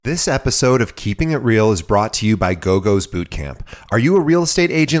This episode of Keeping It Real is brought to you by GoGo's Bootcamp. Are you a real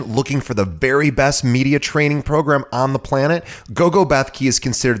estate agent looking for the very best media training program on the planet? GoGo Bethke is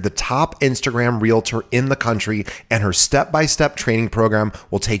considered the top Instagram realtor in the country, and her step-by-step training program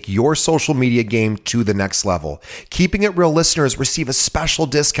will take your social media game to the next level. Keeping It Real listeners receive a special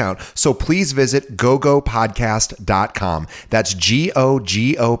discount, so please visit gogopodcast.com. That's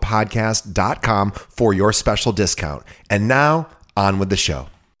GOGO podcast.com for your special discount. And now, on with the show.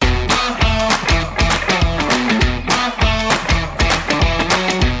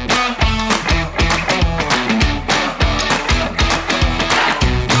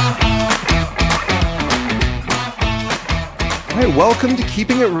 Hey, welcome to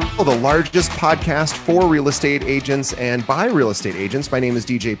Keeping It Real, the largest podcast for real estate agents and by real estate agents. My name is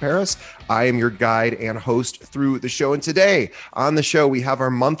DJ Paris. I am your guide and host through the show. And today on the show, we have our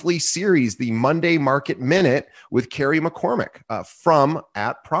monthly series, the Monday Market Minute with Carrie McCormick from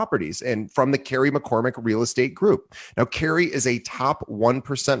At Properties and from the Carrie McCormick Real Estate Group. Now, Carrie is a top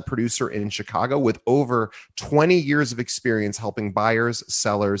 1% producer in Chicago with over 20 years of experience helping buyers,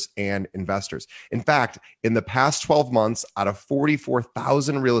 sellers, and investors. In fact, in the past 12 months, out of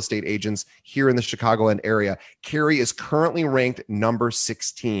 44,000 real estate agents here in the Chicagoland area, Carrie is currently ranked number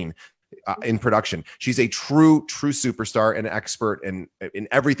 16 in production. She's a true superstar and expert in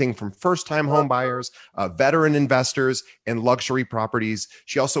everything from first-time home buyers, veteran investors, and luxury properties.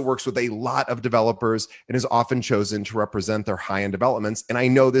 She also works with a lot of developers and is often chosen to represent their high-end developments. And I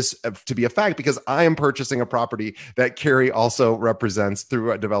know this to be a fact because I am purchasing a property that Carrie also represents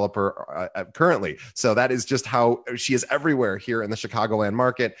through a developer currently. So that is just how she is everywhere here in the Chicagoland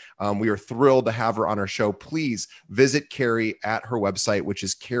market. We are thrilled to have her on our show. Please visit Carrie at her website, which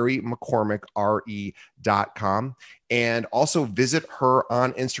is CarrieMcCormickRE.com, and also visit her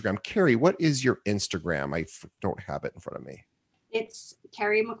on Instagram. Carrie, what is your Instagram? I don't have it in front of me. It's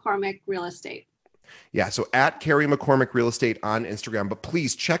Carrie McCormick Real Estate. Yeah, so at Carrie McCormick Real Estate on Instagram, but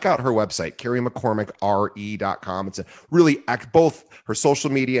please check out her website, CarrieMcCormickRE.com. It's a really, both her social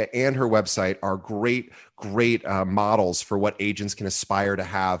media and her website are great models for what agents can aspire to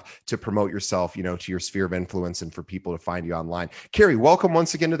have to promote yourself, to your sphere of influence and for people to find you online. Carrie, welcome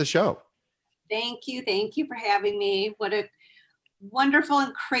once again to the show. Thank you. Thank you for having me. What a wonderful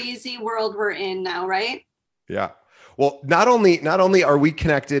and crazy world we're in now, right? Yeah. Well, not only are we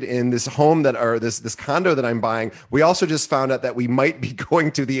connected in this home this condo that I'm buying, we also just found out that we might be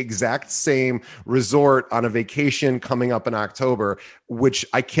going to the exact same resort on a vacation coming up in October, which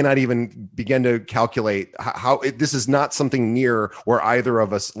I cannot even begin to calculate this is not something near where either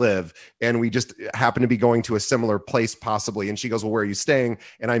of us live. And we just happen to be going to a similar place possibly. And she goes, well, where are you staying?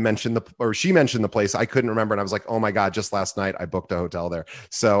 And she mentioned the place. I couldn't remember. And I was like, oh my God, just last night I booked a hotel there.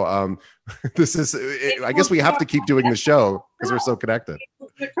 So, this is, I guess we have to keep doing the show because we're so connected.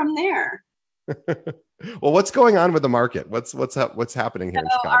 Good from there. Well, what's going on with the market? What's happening here in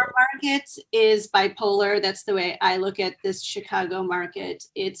Chicago? Our market is bipolar. That's the way I look at this Chicago market.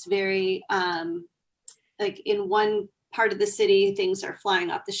 It's very like in one part of the city, things are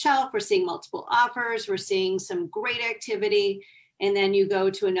flying off the shelf. We're seeing multiple offers. We're seeing some great activity. And then you go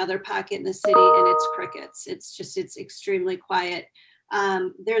to another pocket in the city and it's crickets. It's extremely quiet.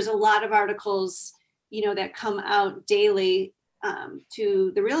 There's a lot of articles, that come out daily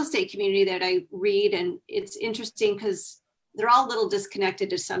to the real estate community that I read, and it's interesting because they're all a little disconnected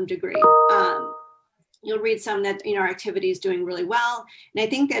to some degree. You'll read some that, our activity is doing really well. And I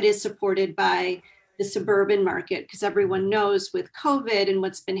think that is supported by the suburban market because everyone knows with COVID and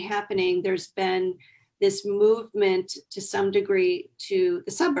what's been happening, there's been this movement to some degree to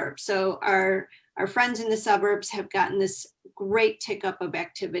the suburbs. So our friends in the suburbs have gotten this great tick up of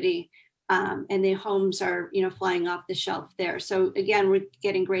activity, and the homes are, flying off the shelf there. So again, we're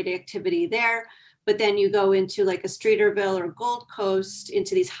getting great activity there. But then you go into like a Streeterville or Gold Coast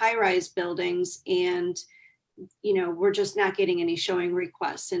into these high-rise buildings, and we're just not getting any showing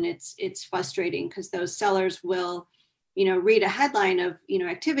requests, and it's frustrating because those sellers will, read a headline of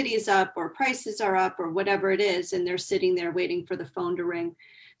activity is up or prices are up or whatever it is, and they're sitting there waiting for the phone to ring.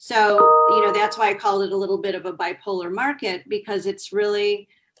 So, that's why I called it a little bit of a bipolar market because it's really,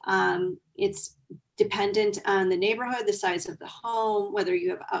 it's dependent on the neighborhood, the size of the home, whether you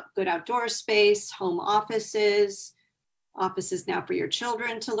have a good outdoor space, home offices now for your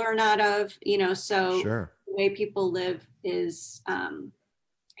children to learn out of, so Sure. The way people live has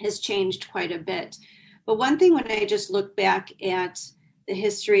changed quite a bit. But one thing when I just look back at the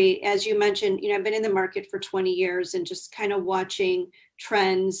history, as you mentioned, I've been in the market for 20 years and just kind of watching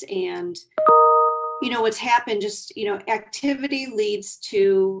trends and, what's happened, just, activity leads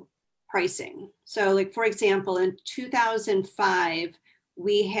to pricing. So like, for example, in 2005,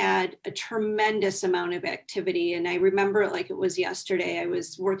 we had a tremendous amount of activity. And I remember it like it was yesterday. I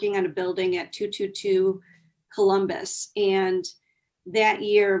was working on a building at 222 Columbus. And that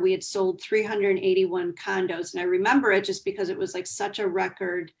year we had sold 381 condos. And I remember it just because it was like such a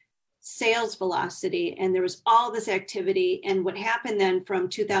record sales velocity. And there was all this activity. And what happened then from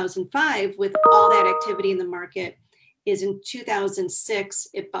 2005 with all that activity in the market is in 2006,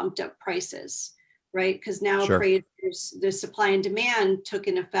 it bumped up prices, right? Because now Sure. the supply and demand took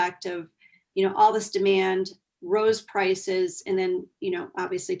an effect of, all this demand rose prices. And then,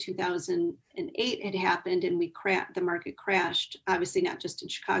 obviously 2008 had happened and the market crashed, obviously not just in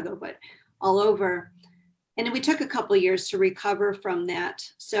Chicago, but all over. And then we took a couple of years to recover from that.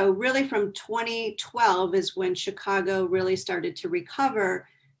 So really from 2012 is when Chicago really started to recover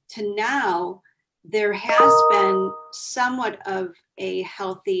to now. There has been somewhat of a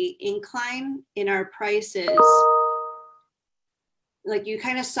healthy incline in our prices. Like you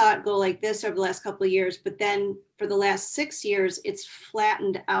kind of saw it go like this over the last couple of years, but then for the last 6 years, it's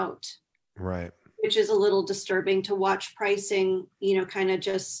flattened out. Right. Which is a little disturbing to watch pricing, kind of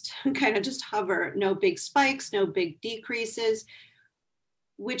just hover, no big spikes, no big decreases,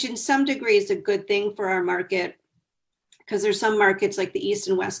 which in some degree is a good thing for our market. Because there's some markets like the East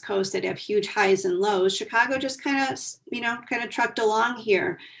and West Coast that have huge highs and lows. Chicago just kind of trucked along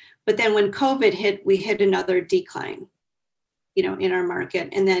here. But then when COVID hit, we hit another decline, in our market.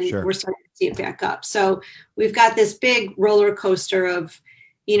 And then Sure. We're starting to see it back up. So we've got this big roller coaster of,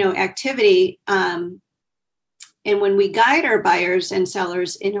 activity. And when we guide our buyers and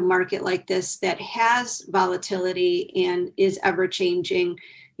sellers in a market like this that has volatility and is ever changing,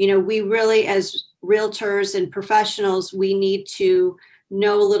 we really, as realtors and professionals, we need to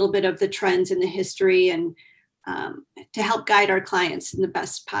know a little bit of the trends in the history and to help guide our clients in the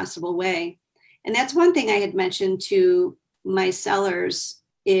best possible way. And that's one thing I had mentioned to my sellers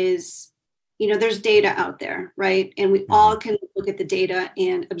is, there's data out there, right? And we all can look at the data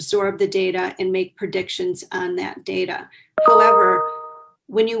and absorb the data and make predictions on that data. However,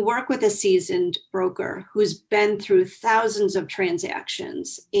 when you work with a seasoned broker who's been through thousands of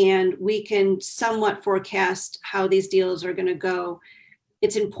transactions and we can somewhat forecast how these deals are going to go,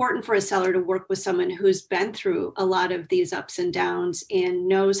 it's important for a seller to work with someone who's been through a lot of these ups and downs and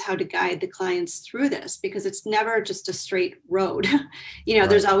knows how to guide the clients through this, because it's never just a straight road. Right.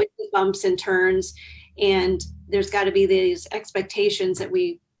 There's always bumps and turns, and there's got to be these expectations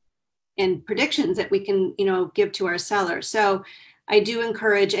and predictions that we can, give to our seller. So I do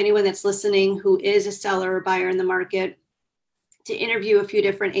encourage anyone that's listening who is a seller or buyer in the market to interview a few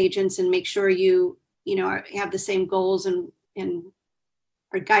different agents and make sure you have the same goals and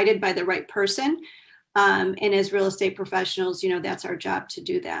are guided by the right person. And as real estate professionals, that's our job to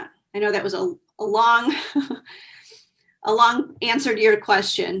do that. I know that was a long, a long answer to your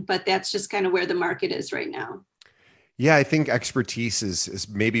question, but that's just kind of where the market is right now. Yeah, I think expertise is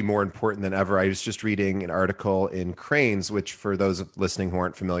maybe more important than ever. I was just reading an article in Crain's, which for those listening who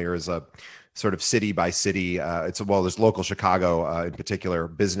aren't familiar is a sort of city by city. There's local Chicago in particular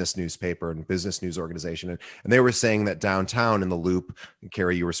business newspaper and business news organization. And they were saying that downtown in the Loop,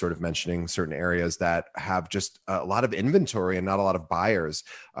 Carrie, you were sort of mentioning certain areas that have just a lot of inventory and not a lot of buyers.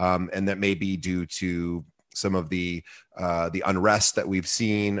 And that may be due to some of the unrest that we've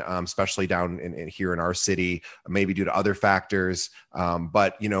seen, especially down in here in our city, maybe due to other factors.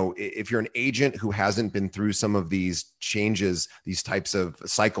 But if you're an agent who hasn't been through some of these changes, these types of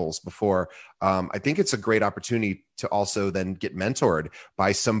cycles before, I think it's a great opportunity to also then get mentored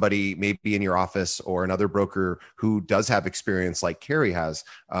by somebody maybe in your office or another broker who does have experience like Carrie has.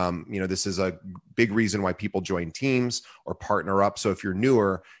 This is a big reason why people join teams or partner up. So if you're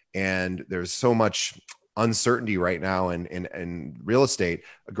newer and there's so much uncertainty right now in real estate,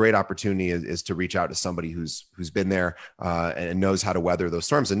 a great opportunity is to reach out to somebody who's been there and knows how to weather those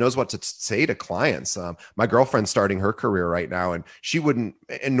storms and knows what to say to clients. My girlfriend's starting her career right now, and she wouldn't,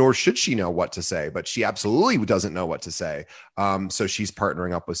 and nor should she know what to say, but she absolutely doesn't know what to say. So she's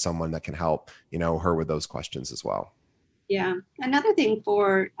partnering up with someone that can help, her with those questions as well. Yeah. Another thing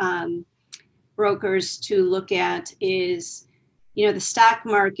for brokers to look at is, the stock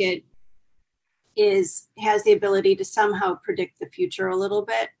market has the ability to somehow predict the future a little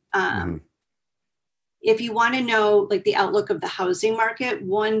bit. If you want to know like the outlook of the housing market,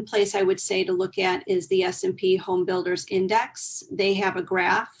 one place I would say to look at is the S&P Home Builders Index. They have a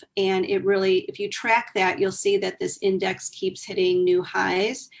graph, and it really, if you track that, you'll see that this index keeps hitting new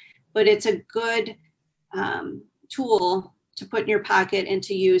highs, but it's a good tool to put in your pocket and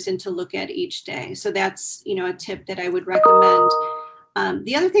to use and to look at each day. So that's, a tip that I would recommend.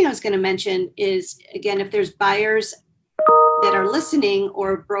 The other thing I was going to mention is, again, if there's buyers that are listening,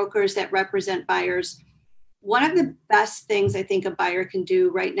 or brokers that represent buyers, one of the best things I think a buyer can do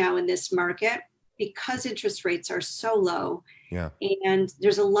right now in this market, because interest rates are so low, and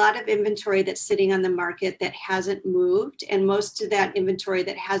there's a lot of inventory that's sitting on the market that hasn't moved, and most of that inventory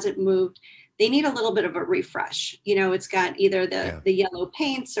that hasn't moved, they need a little bit of a refresh. It's got either the yellow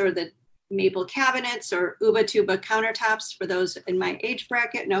paints or the maple cabinets or Uba Tuba countertops. For those in my age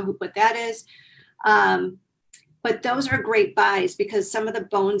bracket know what that is. But those are great buys because some of the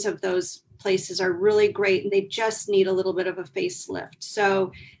bones of those places are really great and they just need a little bit of a facelift.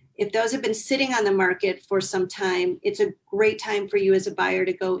 So if those have been sitting on the market for some time, it's a great time for you as a buyer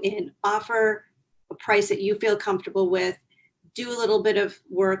to go in, offer a price that you feel comfortable with, do a little bit of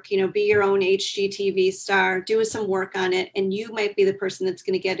work, be your own HGTV star, do some work on it, and you might be the person that's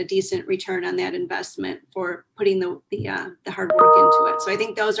going to get a decent return on that investment for putting the hard work into it. So I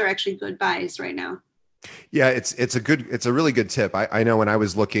think those are actually good buys right now. Yeah, it's a really good tip. I know when I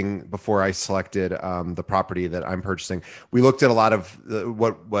was looking before I selected the property that I'm purchasing, we looked at a lot of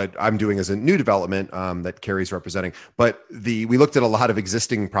what I'm doing as a new development that Carrie's representing, but we looked at a lot of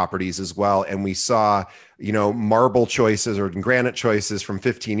existing properties as well, and we saw marble choices or granite choices from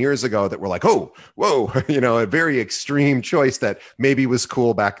 15 years ago that were like, oh, whoa, a very extreme choice that maybe was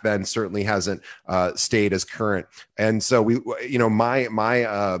cool back then, certainly hasn't stayed as current. And so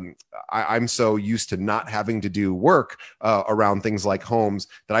I'm so used to not having to do work around things like homes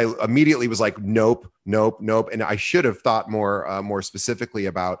that I immediately was like, nope. And I should have thought more specifically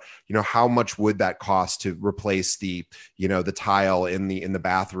about, how much would that cost to replace the tile in the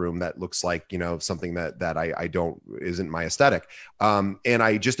bathroom that looks like, something that I don't, isn't my aesthetic. And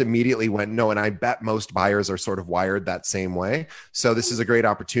I just immediately went, no. And I bet most buyers are sort of wired that same way. So this is a great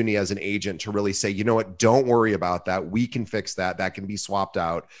opportunity as an agent to really say, you know what, don't worry about that. We can fix that. That can be swapped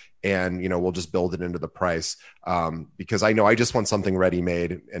out. And, we'll just build it into the price because I know I just want something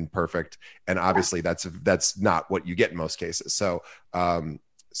ready-made and perfect. And obviously that's not what you get in most cases. So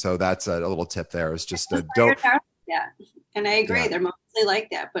that's a little tip there is just don't. Yeah. And I agree. Yeah. They're mostly like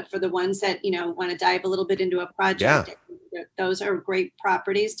that. But for the ones that, want to dive a little bit into a project, those are great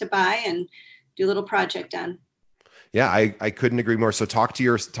properties to buy and do a little project on. Yeah, I couldn't agree more. So talk to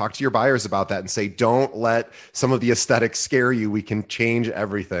your buyers about that and say, don't let some of the aesthetics scare you. We can change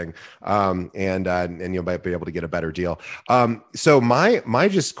everything. And you might be able to get a better deal. So my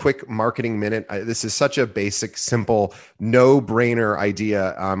just quick marketing minute, this is such a basic, simple, no brainer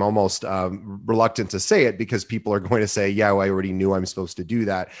idea. I'm almost reluctant to say it because people are going to say, yeah, well, I already knew I'm supposed to do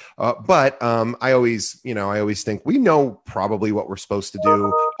that. But I always think we know probably what we're supposed to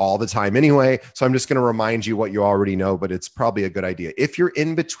do all the time anyway. So I'm just going to remind you what you already know, but it's probably a good idea. If you're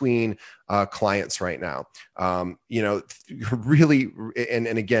in between clients right now, really, and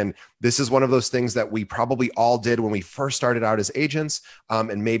again, this is one of those things that we probably all did when we first started out as agents,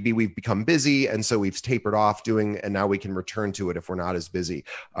 and maybe we've become busy, and so we've tapered off doing, and now we can return to it if we're not as busy.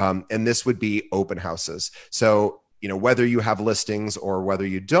 And this would be open houses. So whether you have listings or whether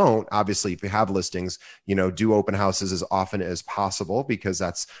you don't, obviously, if you have listings, do open houses as often as possible because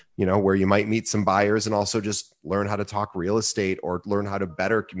that's, where you might meet some buyers and also just learn how to talk real estate or learn how to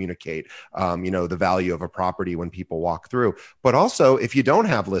better communicate, the value of a property when people walk through. But also, if you don't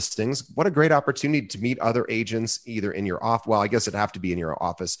have listings, what a great opportunity to meet other agents either in your office. Well, I guess it'd have to be in your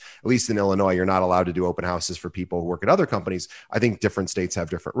office. At least in Illinois, you're not allowed to do open houses for people who work at other companies. I think different states have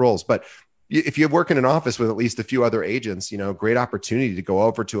different rules, but if you work in an office with at least a few other agents, great opportunity to go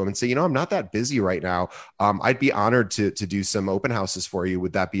over to them and say, I'm not that busy right now. I'd be honored to do some open houses for you.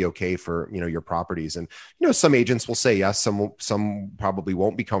 Would that be okay for, your properties? And, some agents will say yes, some probably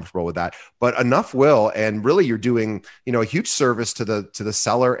won't be comfortable with that, but enough will. And really you're doing, a huge service to the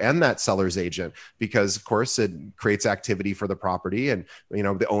seller and that seller's agent, because of course it creates activity for the property. And,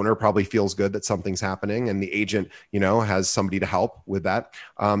 the owner probably feels good that something's happening and the agent, has somebody to help with that.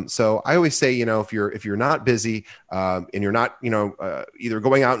 So I always say, if you're not busy and you're not, either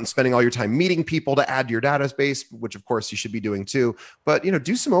going out and spending all your time meeting people to add to your database, which of course you should be doing too, but,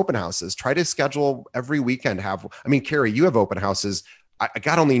 do some open houses, try to schedule every weekend. Carrie, you have open houses.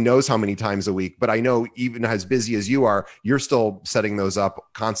 God only knows how many times a week, but I know even as busy as you are, you're still setting those up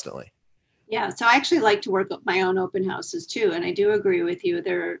constantly. Yeah. So I actually like to work my own open houses too. And I do agree with you.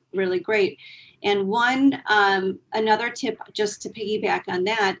 They're really great. And another tip just to piggyback on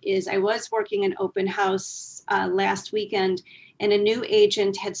that is I was working an open house last weekend and a new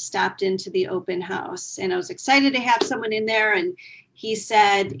agent had stopped into the open house and I was excited to have someone in there. And he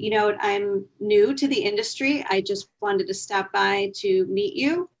said, I'm new to the industry. I just wanted to stop by to meet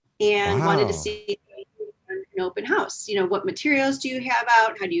you and wanted to see an open house. What materials do you have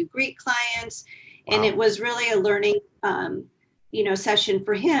out? How do you greet clients? And it was really a learning, session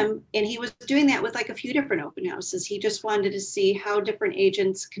for him. And he was doing that with like a few different open houses. He just wanted to see how different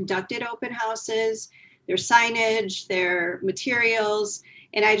agents conducted open houses, their signage, their materials.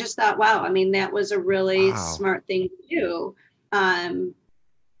 And I just thought, wow, I mean, that was a really smart thing to do.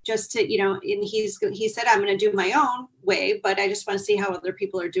 Just to, and he said, I'm going to do my own way, but I just want to see how other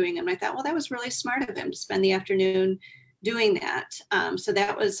people are doing them. And I thought, well, that was really smart of him to spend the afternoon doing that. So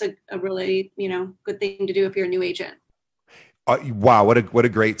that was a really, good thing to do if you're a new agent. Wow, what a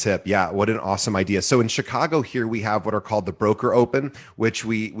great tip. Yeah, what an awesome idea. So in Chicago here, we have what are called the Broker Open, which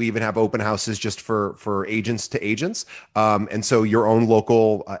we even have open houses just for agents to agents. And so your own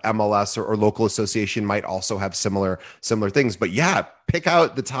local MLS or local association might also have similar things. But yeah, pick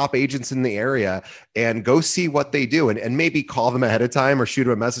out the top agents in the area and go see what they do, and maybe call them ahead of time or shoot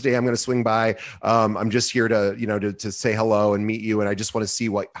them a message. Hey, I'm going to swing by. I'm just here to, to say hello and meet you. And I just want to see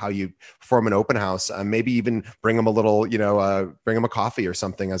how you perform an open house. Maybe even bring them a little, bring them a coffee or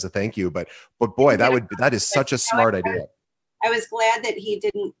something as a thank you. But boy, that is such a smart idea. I was glad that he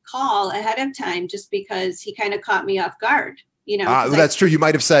didn't call ahead of time, just because he kind of caught me off guard. That's true. You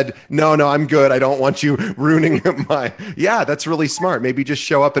might have said, no, I'm good. I don't want you ruining yeah, that's really smart. Maybe just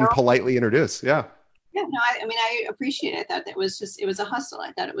show up and politely introduce. Yeah. Yeah, no, I appreciate it. I thought it was a hustle.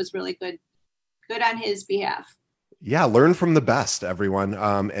 I thought it was really good on his behalf. Yeah, learn from the best, everyone,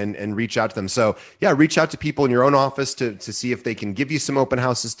 and reach out to them. So yeah, reach out to people in your own office to see if they can give you some open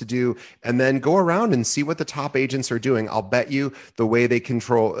houses to do, and then go around and see what the top agents are doing. I'll bet you the way they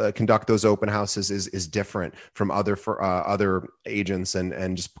conduct those open houses is different from other agents,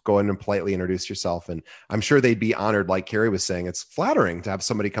 and just go in and politely introduce yourself. And I'm sure they'd be honored. Like Carrie was saying, it's flattering to have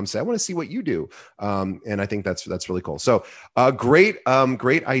somebody come say, I want to see what you do. And I think that's really cool. So great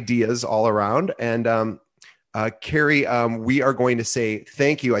ideas all around. And Carrie, we are going to say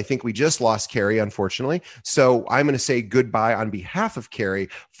thank you. I think we just lost Carrie, unfortunately. So I'm going to say goodbye on behalf of Carrie.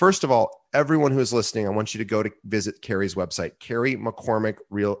 First of all, everyone who is listening, I want you to go to visit Carrie's website,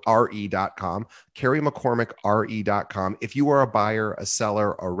 CarrieMcCormickRE.com, CarrieMcCormickRE.com. If you are a buyer, a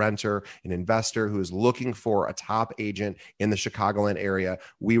seller, a renter, an investor who is looking for a top agent in the Chicagoland area,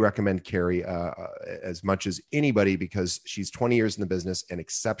 we recommend Carrie as much as anybody, because she's 20 years in the business and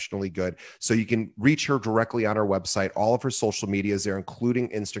exceptionally good. So you can reach her directly on her website. All of her social media is there, including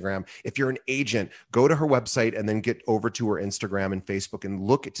Instagram. If you're an agent, go to her website and then get over to her Instagram and Facebook and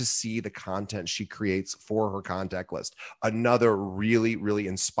look to see the content she creates for her contact list. Another really, really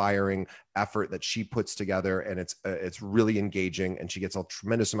inspiring effort that she puts together, and it's really engaging, and she gets a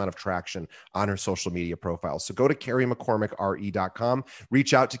tremendous amount of traction on her social media profile. So go to CarrieMcCormickRE.com,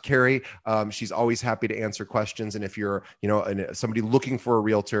 reach out to Carrie. She's always happy to answer questions. And if you're, somebody looking for a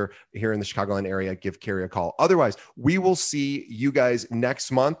realtor here in the Chicagoland area, give Carrie a call. Otherwise, we will see you guys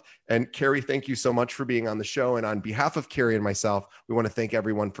next month. And Carrie, thank you so much for being on the show. And on behalf of Carrie and myself, we want to thank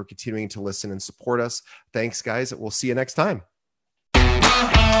everyone for continuing to listen and support us. Thanks, guys. We'll see you next time.